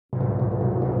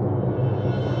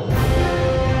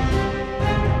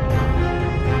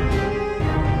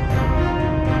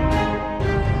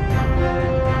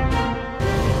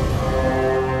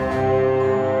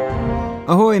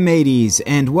Ahoy mateys,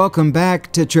 and welcome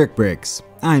back to TrikBrix.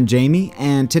 I'm Jamie,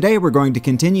 and today we're going to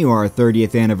continue our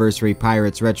 30th Anniversary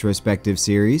Pirates Retrospective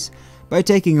series by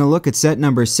taking a look at set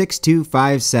number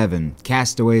 6257,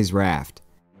 Castaway's Raft.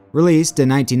 Released in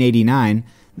 1989,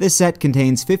 this set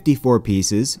contains 54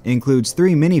 pieces, includes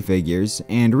 3 minifigures,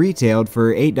 and retailed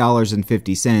for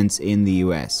 $8.50 in the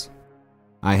US.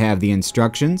 I have the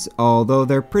instructions, although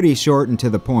they're pretty short and to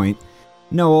the point.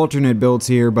 No alternate builds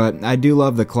here, but I do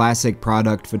love the classic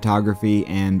product photography,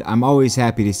 and I'm always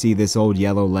happy to see this old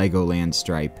yellow Legoland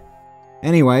stripe.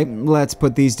 Anyway, let's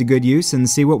put these to good use and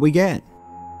see what we get.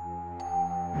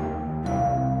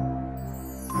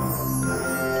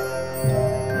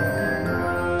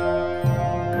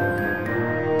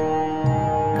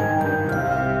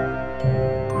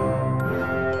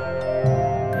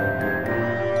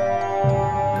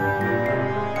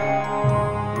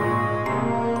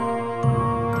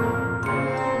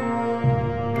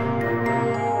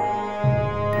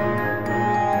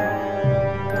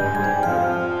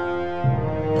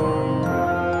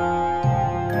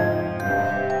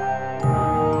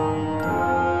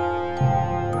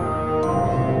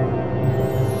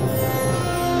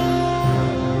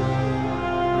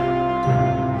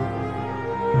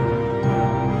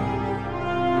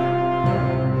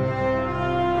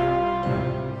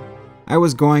 I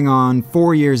was going on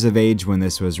 4 years of age when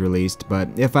this was released, but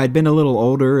if I'd been a little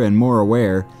older and more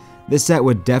aware, this set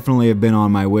would definitely have been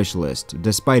on my wish list,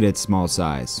 despite its small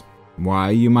size.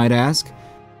 Why, you might ask?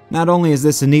 Not only is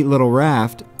this a neat little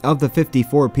raft, of the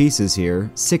 54 pieces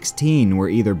here, 16 were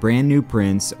either brand new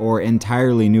prints or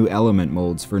entirely new element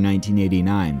molds for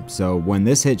 1989, so when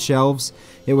this hit shelves,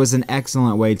 it was an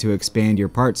excellent way to expand your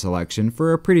part selection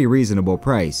for a pretty reasonable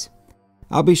price.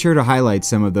 I'll be sure to highlight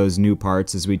some of those new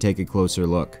parts as we take a closer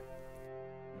look.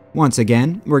 Once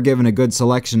again, we're given a good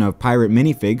selection of pirate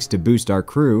minifigs to boost our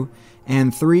crew,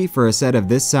 and 3 for a set of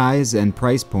this size and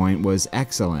price point was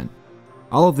excellent.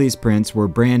 All of these prints were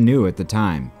brand new at the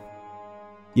time.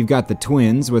 You've got the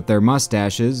twins with their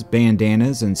mustaches,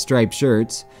 bandanas, and striped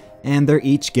shirts, and they're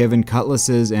each given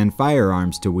cutlasses and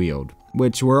firearms to wield,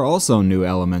 which were also new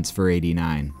elements for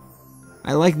 '89.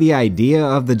 I like the idea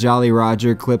of the Jolly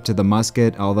Roger clipped to the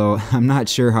musket, although I'm not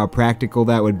sure how practical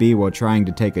that would be while trying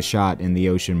to take a shot in the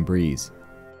ocean breeze.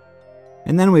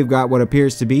 And then we've got what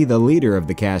appears to be the leader of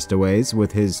the Castaways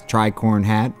with his tricorn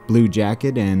hat, blue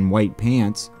jacket, and white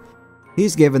pants.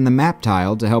 He's given the map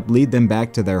tile to help lead them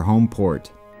back to their home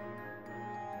port.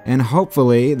 And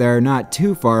hopefully they're not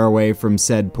too far away from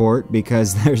said port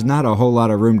because there's not a whole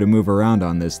lot of room to move around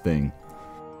on this thing.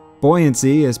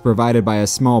 Buoyancy is provided by a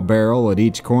small barrel at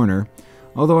each corner,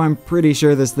 although I'm pretty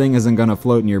sure this thing isn't going to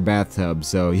float in your bathtub,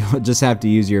 so you'll just have to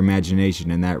use your imagination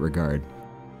in that regard.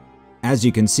 As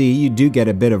you can see, you do get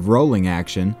a bit of rolling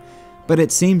action, but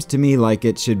it seems to me like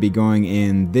it should be going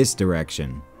in this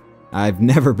direction. I've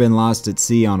never been lost at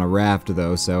sea on a raft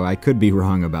though, so I could be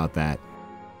wrong about that.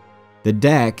 The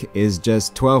deck is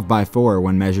just 12 by 4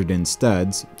 when measured in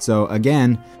studs, so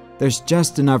again, there's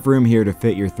just enough room here to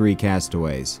fit your 3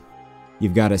 castaways.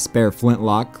 You've got a spare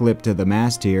flintlock clipped to the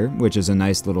mast here, which is a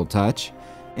nice little touch,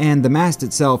 and the mast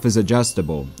itself is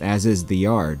adjustable, as is the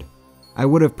yard. I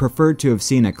would have preferred to have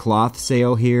seen a cloth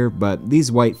sail here, but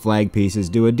these white flag pieces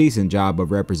do a decent job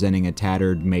of representing a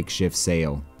tattered makeshift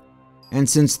sail. And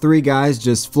since 3 guys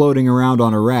just floating around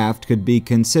on a raft could be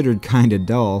considered kinda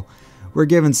dull, we're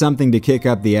given something to kick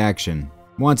up the action.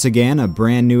 Once again, a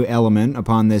brand new element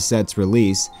upon this set's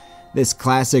release. This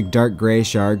classic dark gray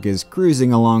shark is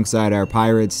cruising alongside our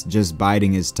pirates, just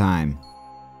biding his time.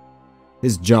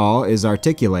 His jaw is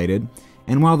articulated,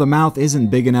 and while the mouth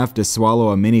isn't big enough to swallow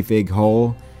a minifig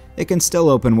whole, it can still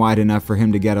open wide enough for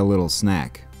him to get a little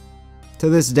snack. To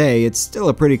this day, it's still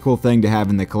a pretty cool thing to have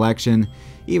in the collection,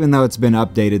 even though it's been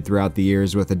updated throughout the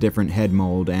years with a different head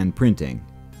mold and printing.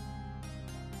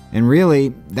 And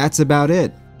really, that's about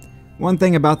it. One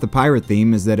thing about the pirate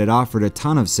theme is that it offered a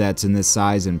ton of sets in this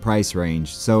size and price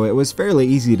range, so it was fairly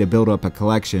easy to build up a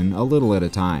collection a little at a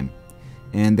time.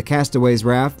 And the Castaway's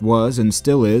Raft was and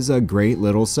still is a great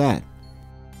little set.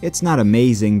 It's not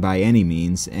amazing by any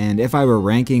means, and if I were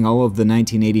ranking all of the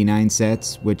 1989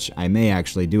 sets, which I may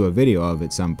actually do a video of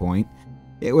at some point,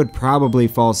 it would probably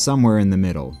fall somewhere in the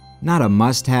middle. Not a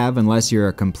must-have unless you're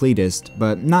a completist,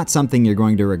 but not something you're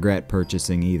going to regret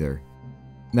purchasing either.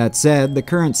 That said, the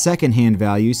current second-hand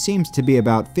value seems to be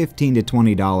about $15 to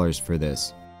 $20 for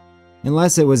this.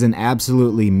 Unless it was in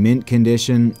absolutely mint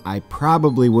condition, I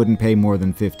probably wouldn't pay more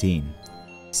than $15.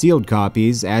 Sealed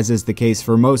copies, as is the case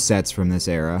for most sets from this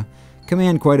era,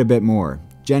 command quite a bit more,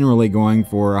 generally going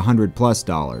for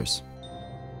 $100+.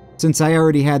 Since I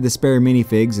already had the spare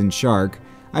minifigs and shark,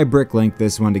 I brick linked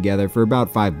this one together for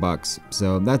about $5,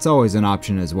 so that's always an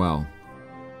option as well.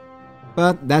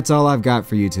 But that's all I've got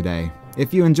for you today.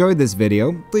 If you enjoyed this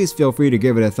video, please feel free to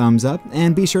give it a thumbs up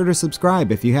and be sure to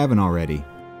subscribe if you haven't already.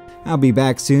 I'll be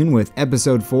back soon with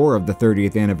episode 4 of the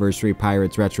 30th Anniversary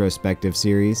Pirates Retrospective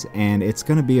series, and it's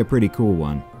gonna be a pretty cool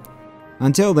one.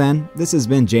 Until then, this has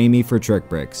been Jamie for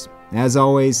TrikBrix. As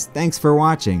always, thanks for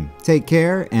watching, take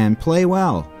care, and play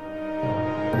well!